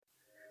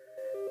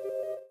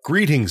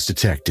Greetings,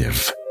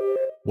 Detective.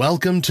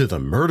 Welcome to the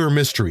Murder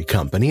Mystery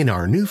Company and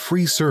our new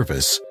free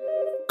service,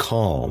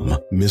 Calm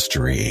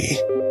Mystery.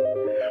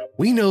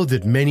 We know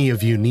that many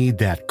of you need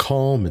that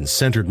calm and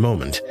centered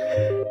moment,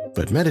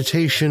 but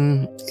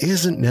meditation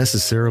isn't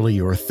necessarily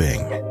your thing.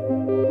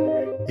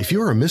 If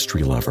you're a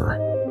mystery lover,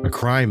 a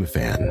crime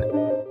fan,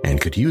 and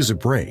could use a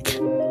break,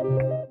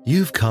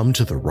 you've come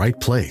to the right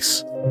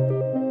place.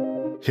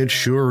 It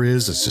sure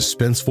is a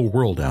suspenseful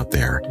world out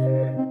there,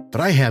 but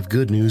I have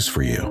good news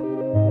for you.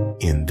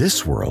 In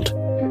this world,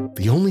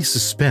 the only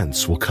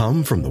suspense will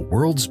come from the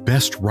world's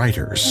best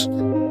writers.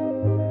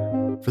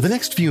 For the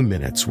next few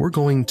minutes, we're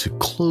going to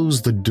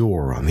close the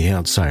door on the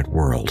outside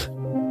world.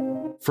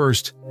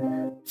 First,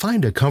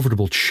 find a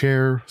comfortable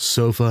chair,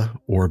 sofa,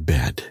 or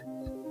bed.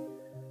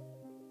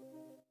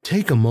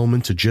 Take a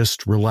moment to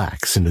just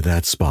relax into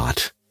that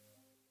spot.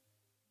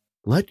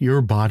 Let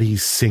your body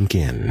sink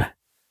in,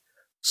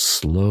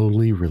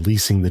 slowly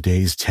releasing the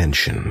day's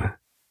tension.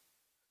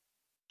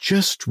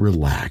 Just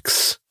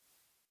relax.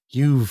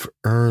 You've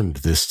earned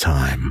this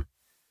time.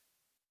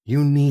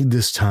 You need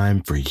this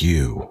time for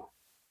you.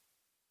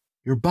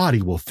 Your body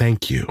will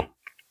thank you.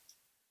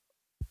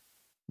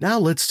 Now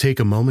let's take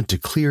a moment to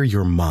clear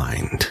your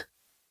mind.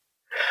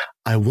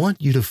 I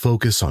want you to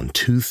focus on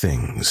two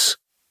things: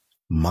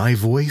 my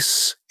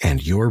voice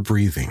and your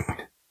breathing.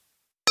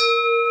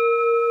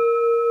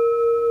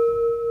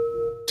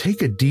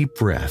 Take a deep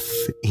breath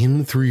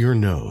in through your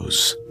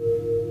nose.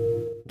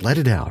 Let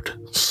it out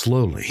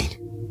slowly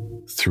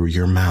through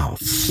your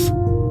mouth.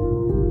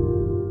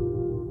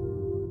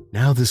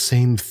 Now the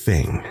same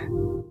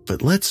thing,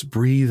 but let's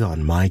breathe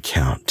on my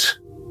count.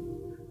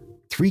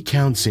 3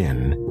 counts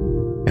in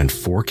and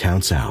 4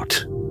 counts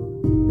out.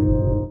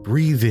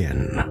 Breathe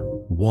in.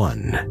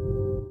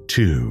 1,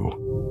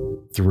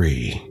 2,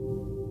 3.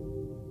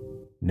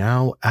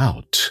 Now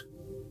out.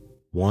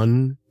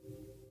 1,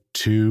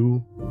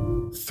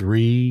 2,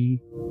 3,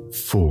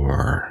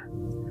 4.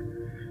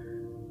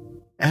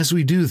 As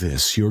we do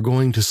this, you're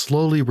going to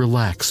slowly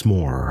relax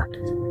more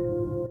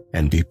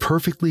and be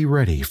perfectly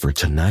ready for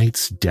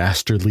tonight's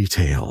dastardly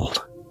tale.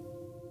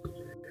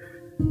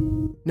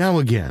 Now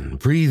again,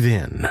 breathe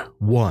in.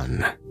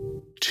 1,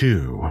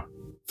 2,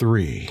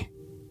 3.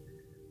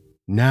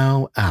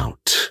 Now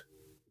out.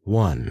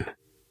 1,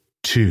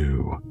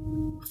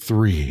 2,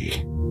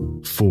 3,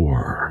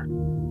 4.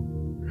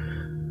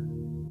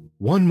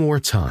 One more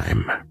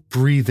time,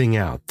 breathing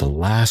out the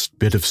last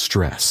bit of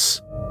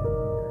stress.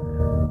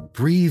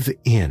 Breathe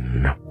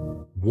in.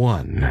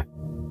 1,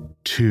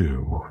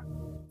 2,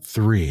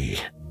 3.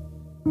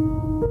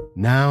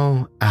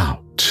 Now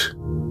out.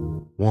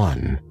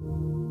 1,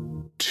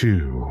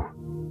 2,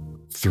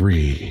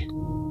 3,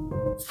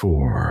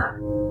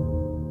 4.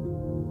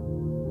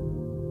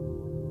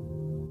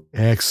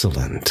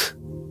 Excellent.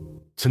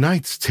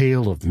 Tonight's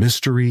tale of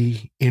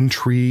mystery,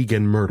 intrigue,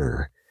 and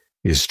murder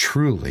is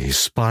truly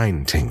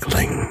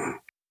spine-tingling.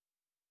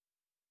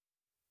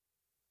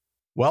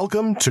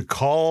 Welcome to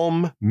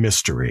Calm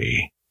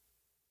Mystery.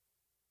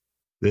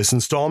 This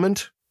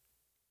installment,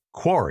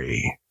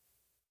 Quarry,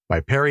 by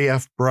Perry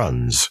F.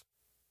 Bruns.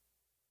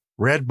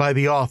 Read by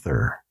the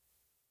author.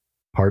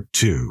 Part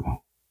 2.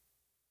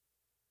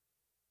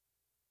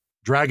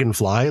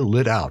 Dragonfly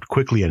lit out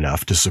quickly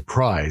enough to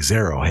surprise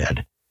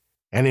Arrowhead,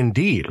 and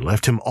indeed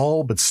left him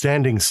all but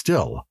standing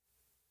still.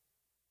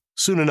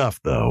 Soon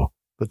enough, though,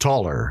 the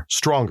taller,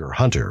 stronger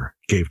hunter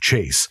gave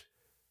chase,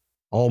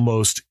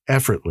 almost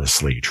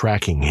effortlessly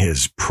tracking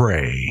his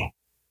prey.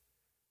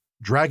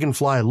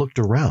 Dragonfly looked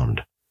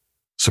around,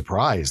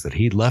 surprised that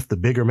he'd left the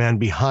bigger man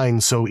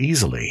behind so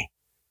easily.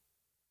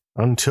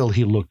 Until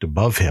he looked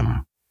above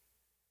him.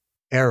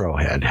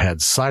 Arrowhead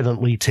had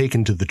silently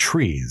taken to the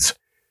trees.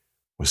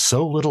 With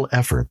so little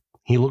effort,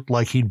 he looked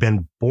like he'd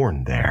been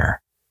born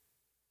there.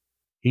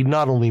 He'd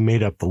not only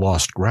made up the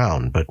lost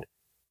ground, but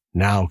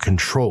now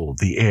controlled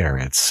the air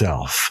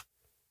itself.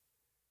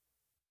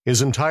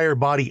 His entire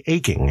body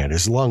aching and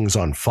his lungs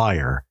on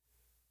fire,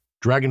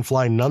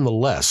 Dragonfly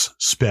nonetheless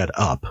sped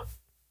up.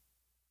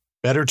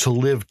 Better to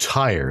live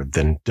tired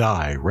than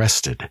die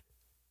rested.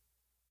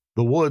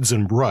 The woods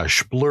and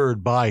brush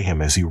blurred by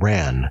him as he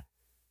ran.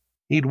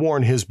 He'd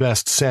worn his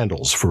best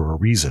sandals for a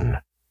reason.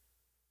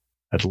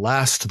 At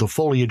last the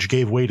foliage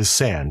gave way to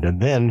sand,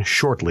 and then,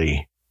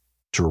 shortly,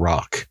 to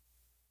rock.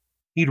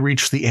 He'd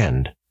reached the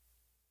end.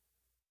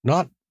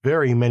 Not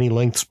very many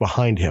lengths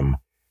behind him,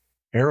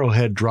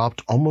 Arrowhead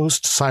dropped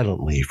almost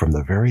silently from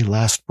the very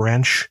last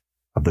branch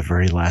of the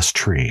very last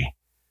tree,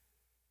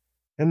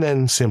 and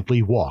then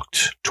simply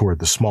walked toward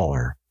the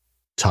smaller,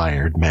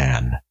 tired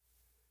man.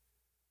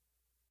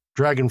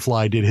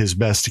 Dragonfly did his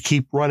best to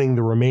keep running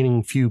the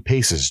remaining few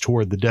paces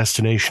toward the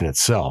destination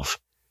itself.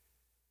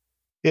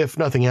 If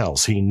nothing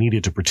else, he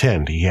needed to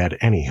pretend he had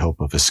any hope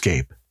of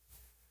escape.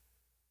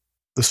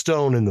 The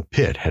stone in the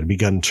pit had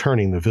begun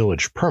turning the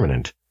village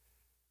permanent,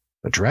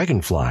 but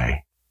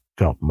Dragonfly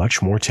felt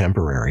much more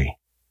temporary.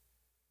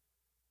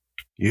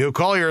 "You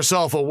call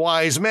yourself a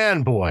wise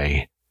man,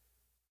 boy,"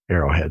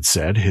 Arrowhead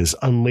said, his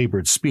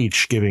unlabored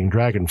speech giving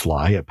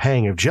Dragonfly a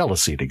pang of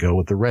jealousy to go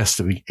with the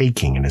rest of the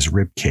aching in his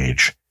rib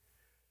cage.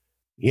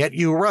 Yet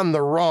you run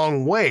the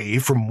wrong way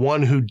from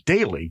one who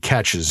daily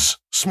catches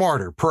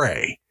smarter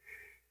prey.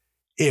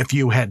 If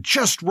you had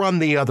just run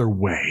the other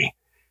way,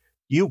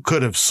 you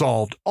could have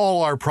solved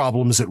all our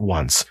problems at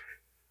once.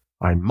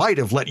 I might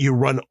have let you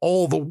run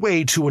all the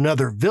way to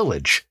another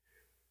village,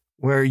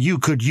 where you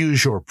could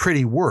use your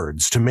pretty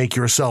words to make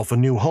yourself a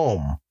new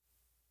home.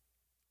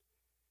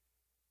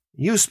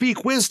 You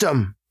speak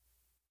wisdom,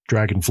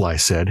 Dragonfly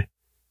said,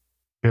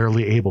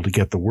 barely able to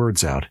get the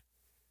words out.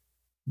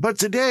 But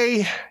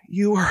today,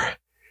 you are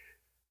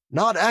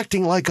not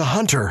acting like a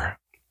hunter.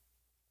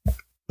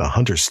 The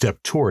hunter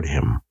stepped toward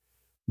him,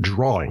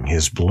 drawing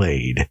his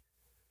blade.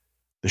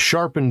 The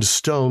sharpened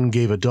stone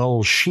gave a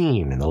dull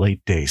sheen in the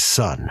late-day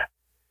sun.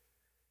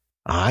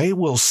 I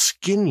will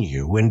skin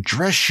you and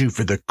dress you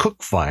for the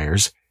cook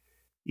fires,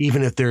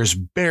 even if there's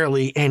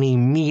barely any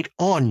meat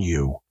on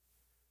you.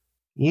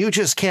 You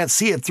just can't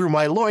see it through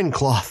my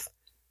loincloth.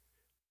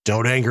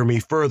 Don't anger me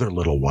further,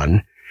 little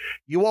one.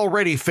 You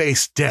already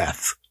face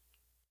death.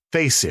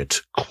 Face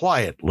it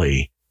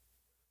quietly.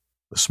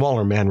 The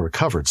smaller man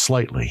recovered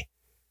slightly,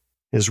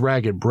 his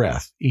ragged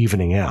breath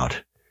evening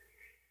out.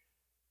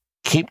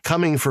 Keep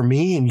coming for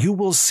me, and you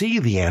will see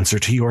the answer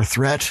to your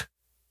threat,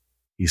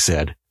 he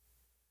said.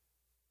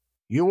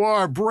 You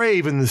are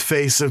brave in the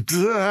face of...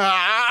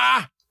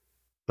 the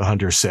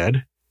hunter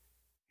said.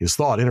 His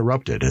thought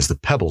interrupted as the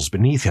pebbles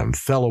beneath him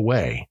fell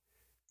away,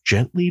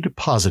 gently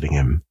depositing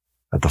him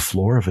at the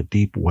floor of a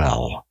deep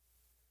well.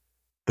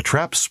 The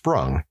trap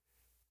sprung.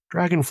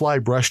 Dragonfly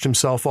brushed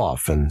himself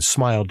off and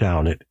smiled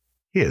down at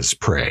his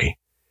prey.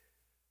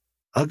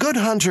 A good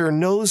hunter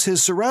knows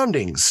his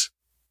surroundings,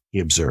 he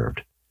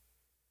observed.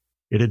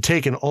 It had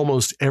taken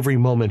almost every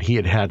moment he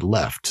had had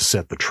left to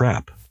set the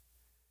trap.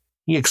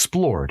 He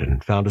explored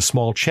and found a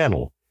small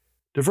channel,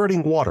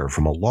 diverting water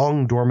from a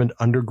long dormant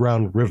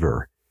underground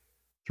river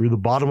through the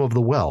bottom of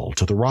the well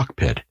to the rock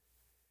pit,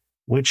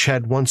 which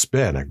had once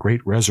been a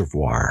great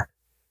reservoir.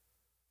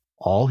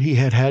 All he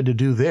had had to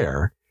do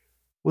there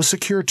was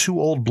secure 2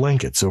 old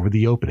blankets over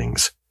the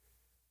openings.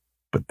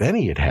 But then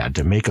he had had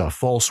to make a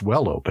false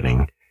well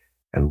opening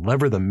and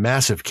lever the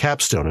massive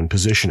capstone in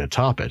position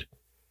atop it,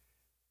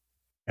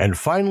 and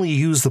finally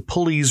use the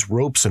pulleys,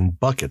 ropes, and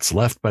buckets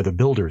left by the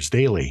builders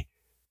daily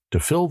to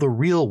fill the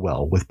real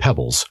well with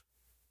pebbles.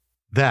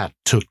 That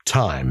took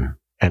time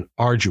and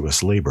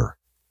arduous labor.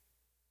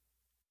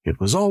 It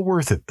was all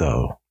worth it,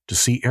 though, to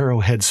see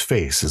Arrowhead's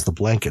face as the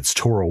blankets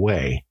tore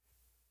away,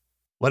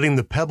 letting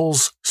the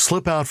pebbles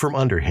slip out from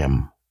under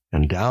him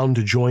and down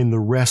to join the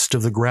rest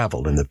of the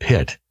gravel in the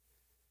pit.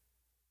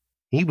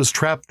 He was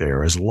trapped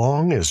there as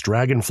long as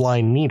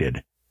Dragonfly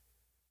needed.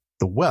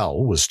 The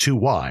well was too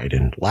wide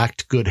and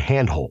lacked good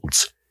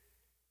handholds,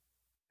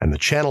 and the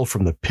channel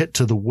from the pit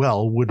to the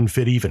well wouldn't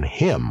fit even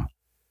him,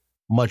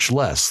 much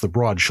less the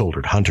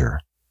broad-shouldered hunter.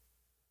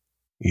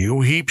 You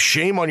heap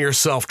shame on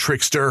yourself,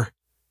 trickster,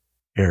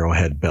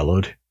 Arrowhead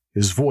bellowed,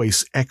 his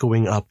voice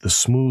echoing up the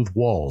smooth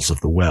walls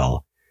of the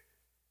well.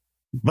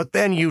 But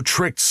then you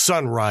tricked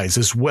Sunrise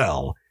as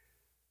well,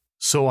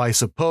 so I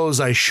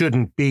suppose I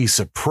shouldn't be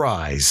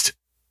surprised.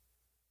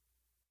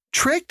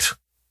 Tricked?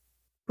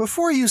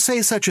 Before you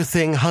say such a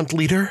thing, Hunt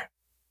Leader,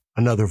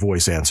 another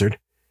voice answered.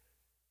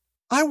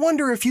 I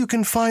wonder if you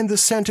can find the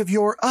scent of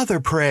your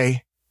other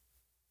prey.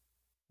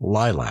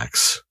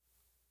 Lilacs.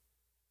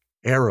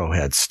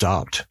 Arrowhead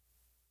stopped.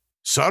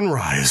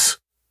 Sunrise.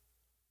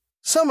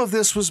 Some of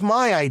this was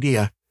my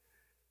idea.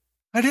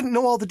 I didn't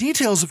know all the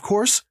details, of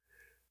course,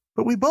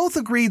 but we both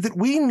agreed that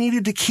we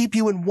needed to keep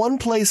you in one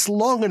place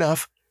long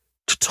enough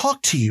to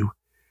talk to you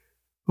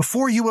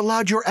before you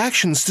allowed your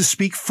actions to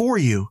speak for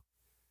you.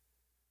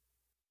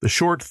 The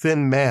short,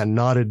 thin man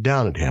nodded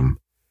down at him.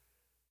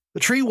 The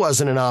tree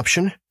wasn't an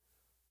option.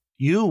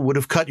 You would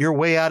have cut your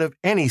way out of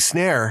any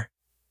snare,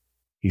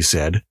 he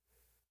said,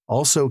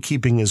 also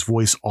keeping his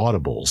voice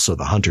audible so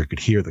the hunter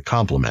could hear the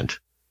compliment.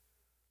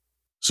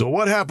 So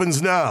what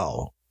happens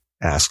now?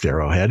 Asked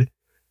Arrowhead.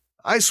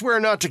 I swear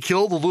not to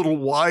kill the little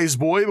wise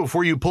boy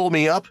before you pull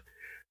me up,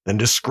 then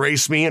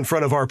disgrace me in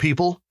front of our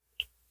people?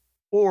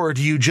 Or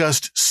do you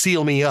just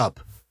seal me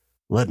up,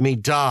 let me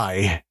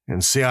die,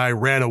 and say I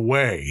ran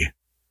away?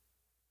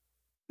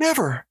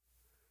 Never.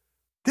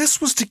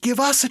 This was to give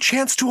us a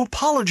chance to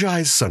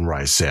apologize,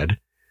 Sunrise said.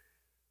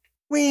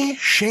 We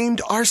shamed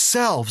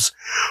ourselves.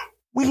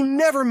 We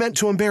never meant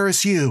to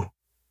embarrass you.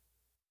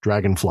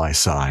 Dragonfly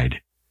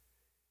sighed.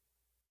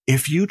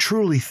 If you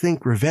truly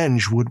think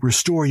revenge would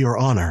restore your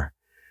honor,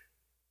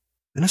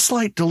 then a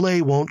slight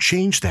delay won't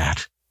change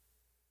that.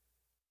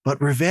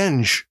 But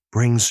revenge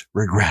brings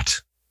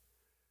regret.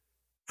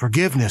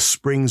 Forgiveness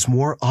brings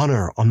more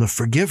honor on the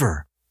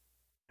forgiver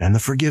than the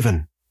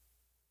forgiven.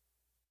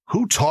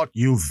 Who taught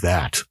you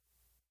that?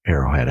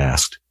 Arrowhead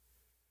asked.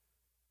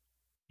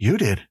 You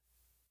did,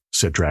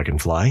 said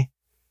Dragonfly.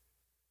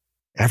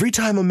 Every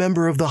time a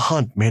member of the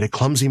hunt made a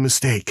clumsy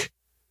mistake,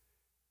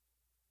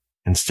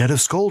 instead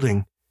of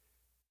scolding,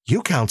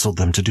 you counseled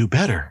them to do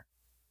better.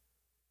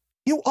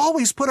 You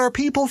always put our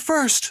people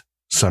first,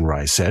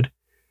 Sunrise said.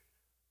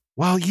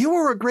 While you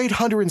are a great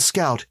hunter and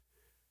scout,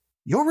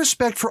 your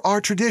respect for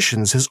our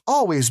traditions has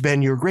always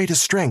been your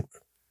greatest strength.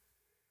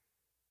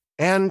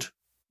 And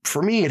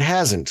for me, it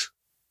hasn't.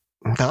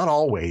 Not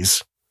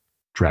always,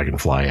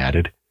 Dragonfly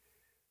added.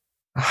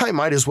 I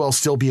might as well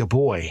still be a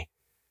boy.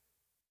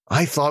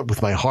 I thought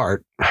with my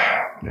heart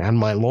and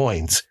my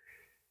loins,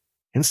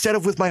 instead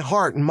of with my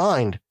heart and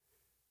mind.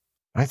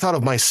 I thought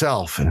of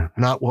myself and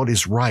not what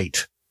is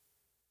right.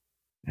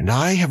 And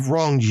I have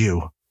wronged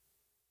you.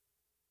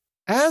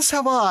 As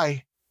have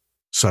I,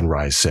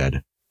 Sunrise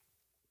said.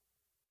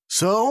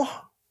 So,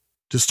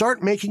 to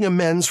start making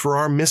amends for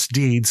our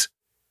misdeeds,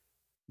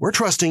 we're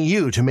trusting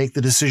you to make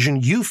the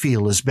decision you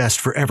feel is best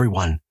for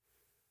everyone.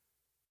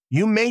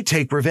 You may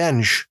take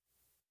revenge,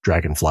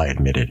 Dragonfly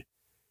admitted.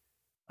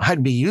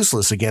 I'd be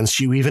useless against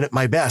you even at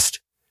my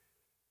best.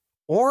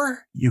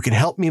 Or you can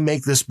help me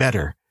make this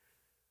better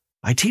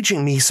by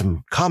teaching me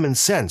some common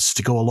sense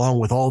to go along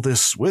with all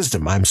this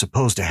wisdom I'm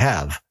supposed to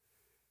have.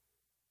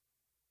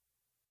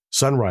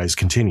 Sunrise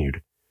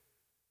continued.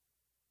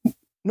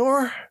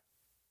 Nor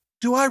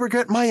do I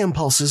regret my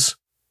impulses.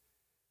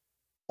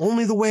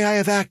 Only the way I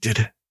have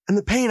acted and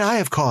the pain I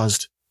have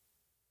caused.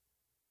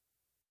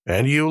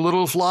 And you,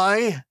 little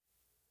fly?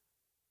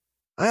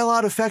 I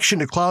allowed affection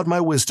to cloud my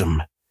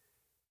wisdom,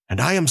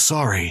 and I am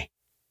sorry.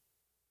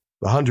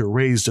 The hunter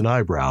raised an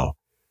eyebrow,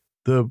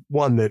 the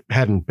one that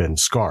hadn't been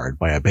scarred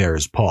by a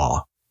bear's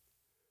paw.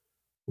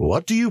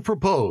 What do you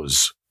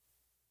propose?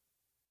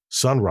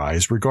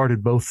 Sunrise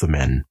regarded both the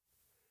men.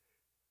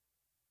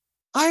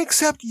 I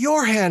accept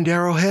your hand,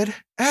 Arrowhead,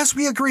 as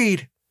we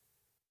agreed,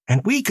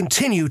 and we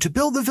continue to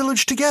build the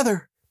village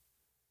together.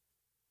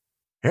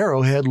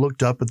 Arrowhead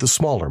looked up at the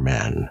smaller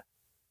man.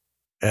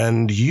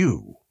 And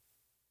you?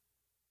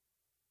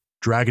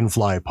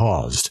 Dragonfly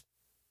paused,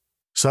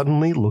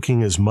 suddenly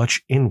looking as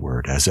much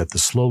inward as at the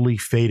slowly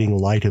fading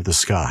light of the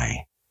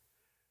sky.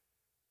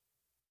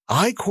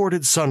 I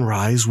courted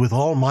Sunrise with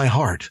all my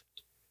heart,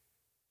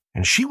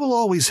 and she will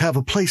always have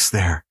a place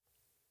there.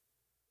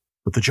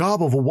 But the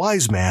job of a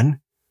wise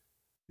man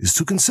is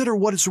to consider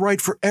what is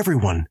right for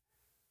everyone,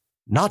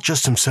 not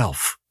just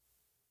himself.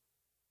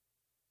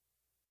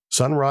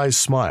 Sunrise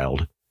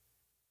smiled,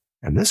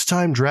 and this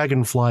time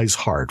Dragonfly's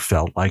heart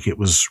felt like it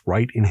was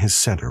right in his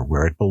center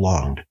where it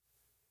belonged.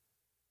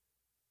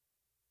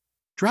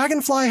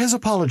 Dragonfly has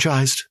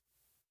apologized.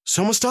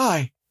 So must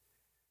I.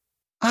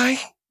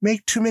 I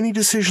make too many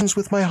decisions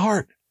with my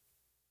heart,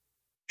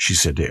 she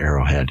said to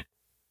Arrowhead.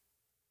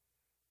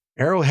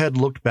 Arrowhead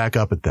looked back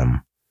up at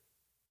them,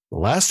 the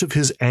last of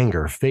his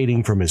anger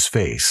fading from his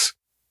face,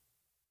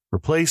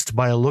 replaced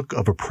by a look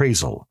of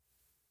appraisal.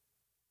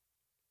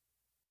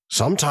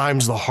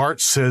 Sometimes the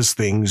heart says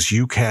things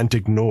you can't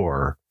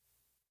ignore,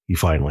 he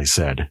finally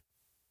said.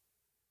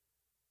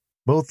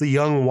 Both the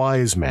young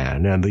wise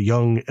man and the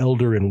young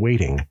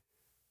elder-in-waiting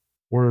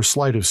were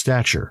slight of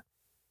stature,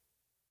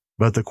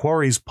 but the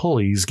quarry's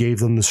pulleys gave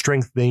them the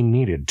strength they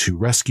needed to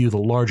rescue the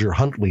larger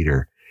hunt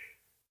leader,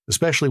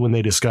 especially when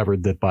they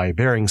discovered that by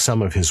bearing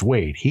some of his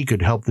weight, he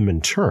could help them in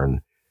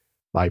turn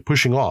by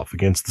pushing off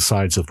against the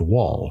sides of the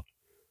wall.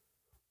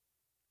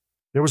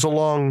 There was a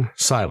long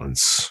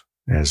silence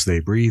as they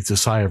breathed a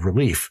sigh of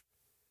relief.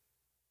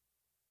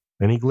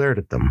 Then he glared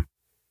at them,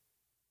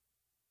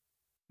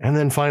 and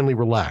then finally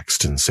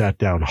relaxed and sat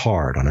down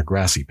hard on a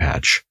grassy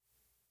patch.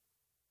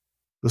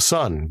 The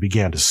sun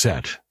began to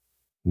set,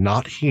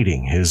 not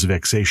heeding his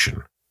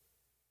vexation.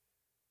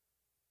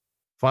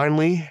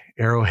 Finally,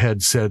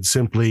 Arrowhead said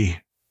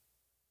simply,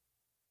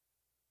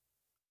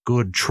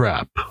 "Good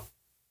trap."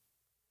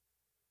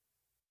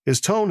 His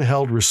tone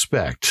held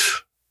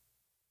respect,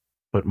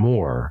 but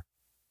more,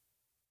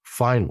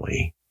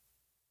 finally,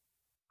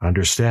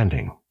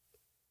 understanding.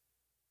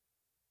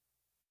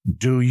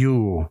 Do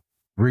you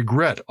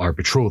regret our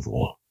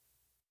betrothal?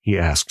 He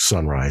asked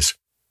Sunrise.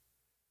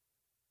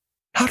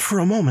 Not for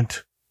a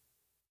moment.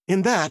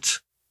 In that,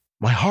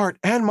 my heart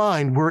and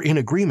mind were in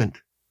agreement.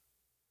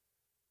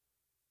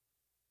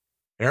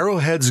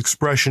 Arrowhead's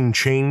expression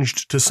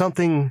changed to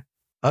something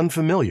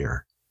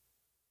unfamiliar,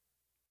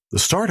 the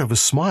start of a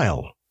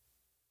smile.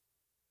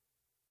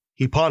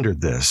 He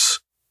pondered this.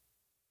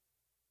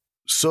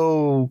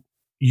 So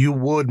you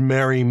would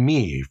marry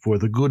me for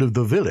the good of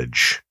the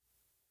village,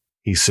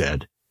 he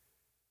said,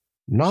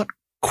 not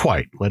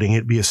quite letting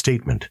it be a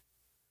statement.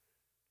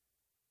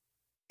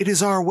 It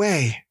is our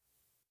way,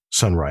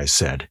 Sunrise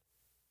said,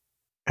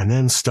 and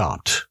then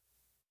stopped,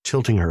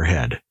 tilting her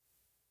head,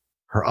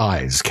 her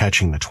eyes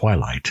catching the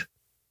twilight.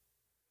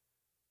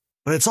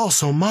 But it's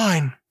also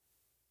mine.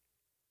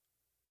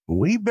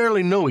 We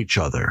barely know each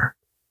other,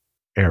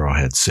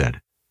 Arrowhead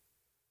said.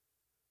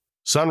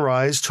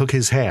 Sunrise took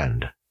his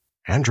hand,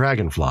 and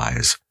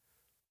Dragonfly's,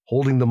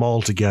 holding them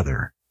all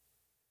together.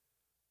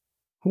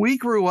 We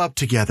grew up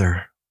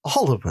together,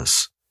 all of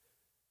us.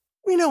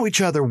 We know each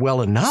other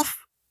well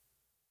enough.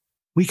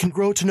 We can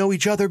grow to know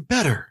each other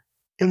better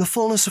in the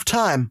fullness of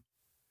time.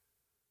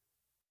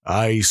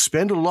 I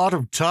spend a lot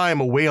of time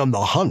away on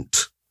the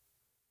hunt.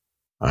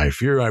 I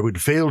fear I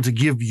would fail to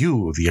give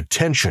you the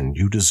attention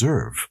you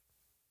deserve."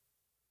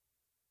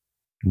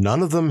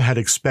 None of them had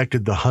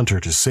expected the hunter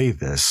to say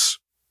this,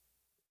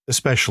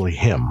 especially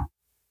him.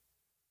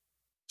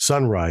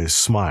 Sunrise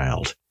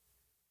smiled.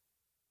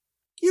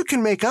 "You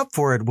can make up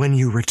for it when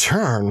you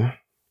return."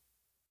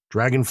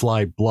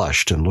 Dragonfly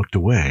blushed and looked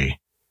away.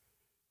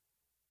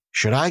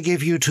 "Should I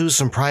give you two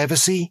some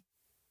privacy?"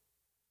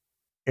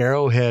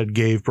 Arrowhead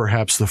gave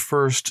perhaps the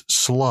first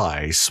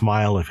sly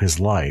smile of his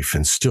life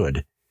and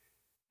stood,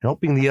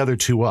 helping the other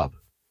two up.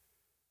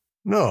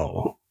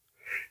 "No.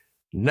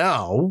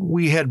 Now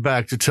we head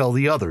back to tell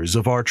the others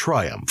of our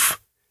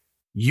triumph.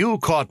 You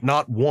caught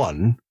not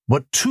one,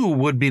 but two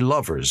would-be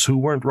lovers who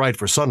weren't right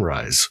for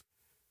Sunrise.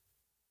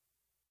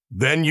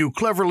 Then you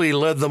cleverly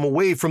led them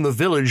away from the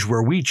village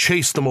where we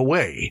chased them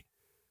away,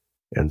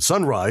 and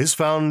Sunrise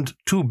found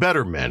two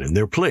better men in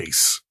their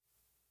place."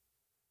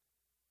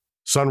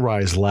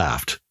 Sunrise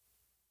laughed.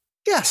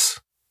 "Yes,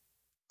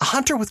 a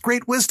hunter with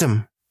great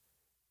wisdom,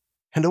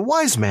 and a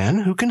wise man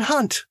who can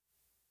hunt."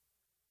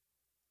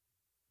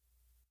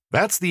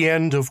 That's the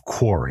end of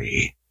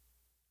Quarry.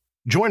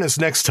 Join us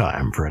next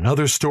time for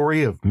another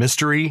story of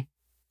mystery,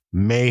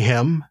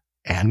 mayhem,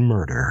 and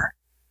murder.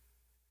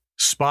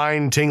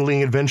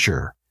 Spine-tingling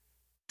adventure,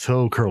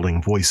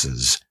 toe-curling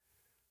voices.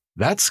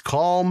 That's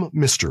Calm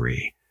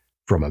Mystery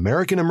from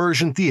American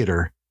Immersion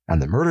Theater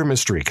and the Murder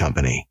Mystery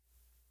Company.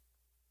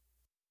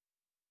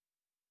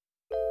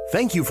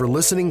 Thank you for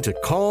listening to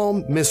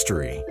Calm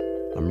Mystery,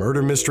 a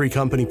Murder Mystery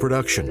Company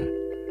production.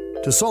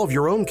 To solve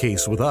your own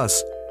case with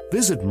us,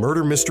 visit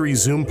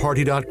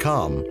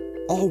murdermysteryzoomparty.com,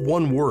 all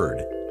one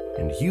word,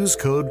 and use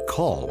code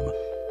CALM,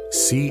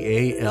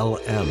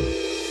 C-A-L-M,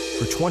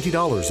 for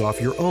 $20 off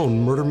your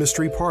own murder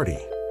mystery party.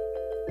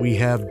 We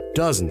have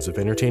dozens of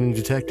entertaining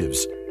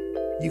detectives.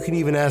 You can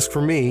even ask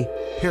for me,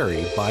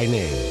 Perry, by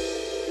name.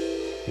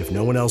 If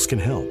no one else can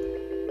help,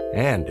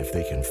 and if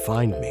they can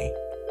find me,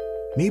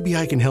 maybe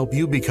I can help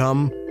you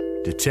become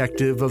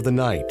Detective of the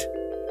Night.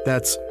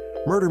 That's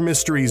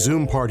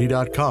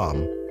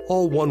murdermysteryzoomparty.com,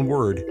 all one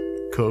word,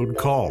 code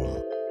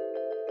CALM.